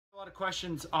lot of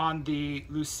questions on the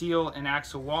Lucille and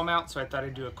axle wall mount, so I thought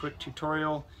I'd do a quick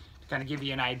tutorial to kind of give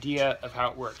you an idea of how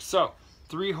it works. So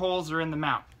 3 holes are in the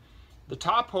mount. The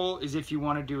top hole is if you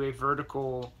want to do a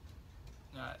vertical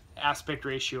aspect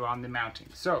ratio on the mounting.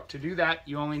 So to do that,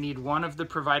 you only need one of the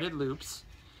provided loops.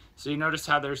 So you notice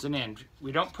how there's an end.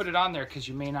 We don't put it on there because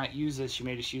you may not use this. You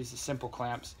may just use the simple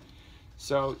clamps.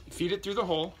 So feed it through the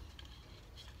hole,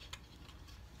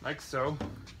 like so.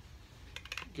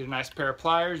 Get a nice pair of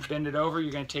pliers, bend it over.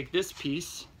 You're going to take this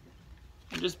piece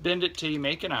and just bend it till you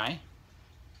make an eye.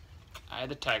 Eye of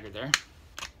the tiger there.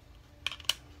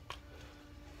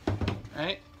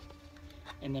 Right?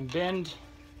 And then bend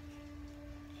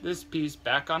this piece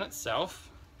back on itself,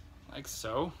 like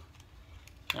so.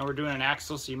 Now we're doing an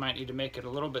axle, so you might need to make it a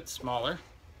little bit smaller.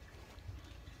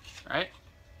 Right?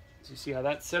 So you see how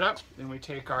that's set up? Then we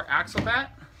take our axle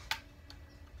bat,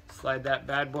 slide that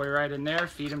bad boy right in there,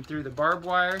 feed him through the barbed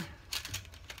wire.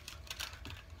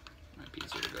 Might be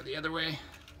easier to go the other way.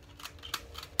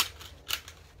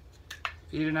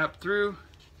 Feed it up through,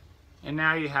 and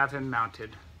now you have him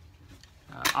mounted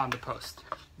on the post.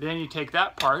 Then you take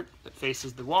that part that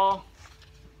faces the wall,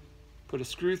 put a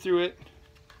screw through it,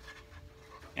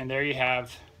 and there you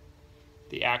have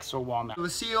the axle wall mount.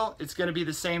 Lucille, it's going to be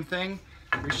the same thing.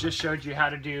 We just showed you how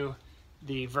to do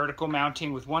the vertical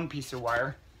mounting with one piece of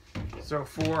wire. So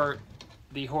for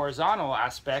the horizontal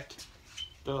aspect,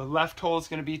 the left hole is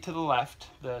going to be to the left,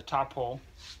 the top hole.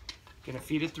 Going to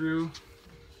feed it through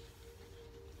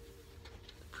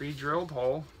the pre-drilled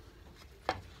hole.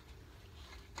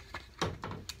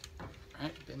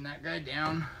 Right, bend that guy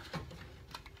down.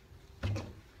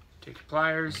 Take your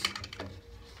pliers,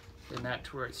 bend that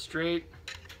to where it's straight.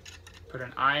 Put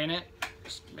an eye in it.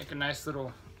 Just make a nice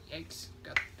little, yikes,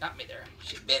 got me there.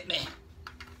 She bit me.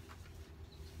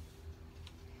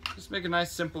 Just make a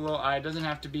nice simple little eye. It doesn't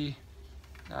have to be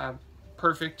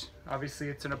perfect. Obviously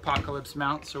it's an apocalypse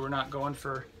mount, so we're not going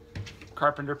for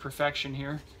carpenter perfection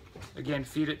here. Again,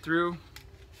 feed it through.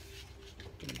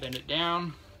 Gonna bend it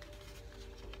down.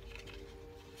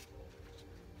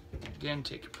 Again,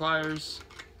 take your pliers.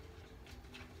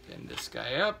 Bend this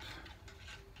guy up.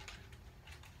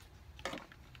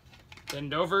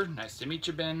 Bend over. Nice to meet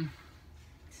you, Ben.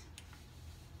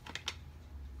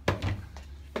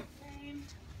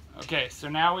 Okay, so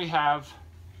now we have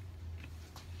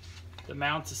the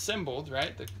mounts assembled,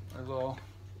 right? Our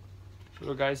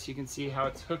little guys, you can see how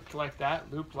it's hooked like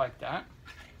that, looped like that.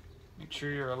 Make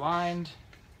sure you're aligned.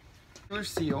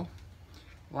 Seal.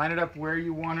 Line it up where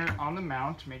you want it on the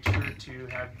mount. Make sure to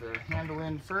have the handle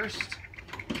in first.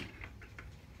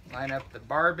 Line up the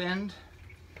barb end.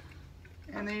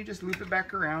 And then you just loop it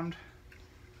back around,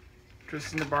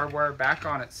 twisting the barbed wire back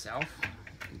on itself.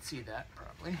 You can see that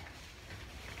probably.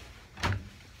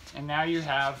 And now you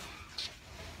have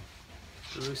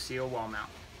the Lucille wall mount.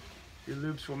 Your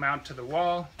loops will mount to the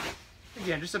wall.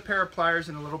 Again, just a pair of pliers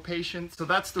and a little patience. So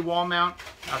that's the wall mount.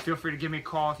 Feel free to give me a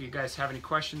call if you guys have any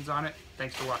questions on it.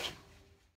 Thanks for watching.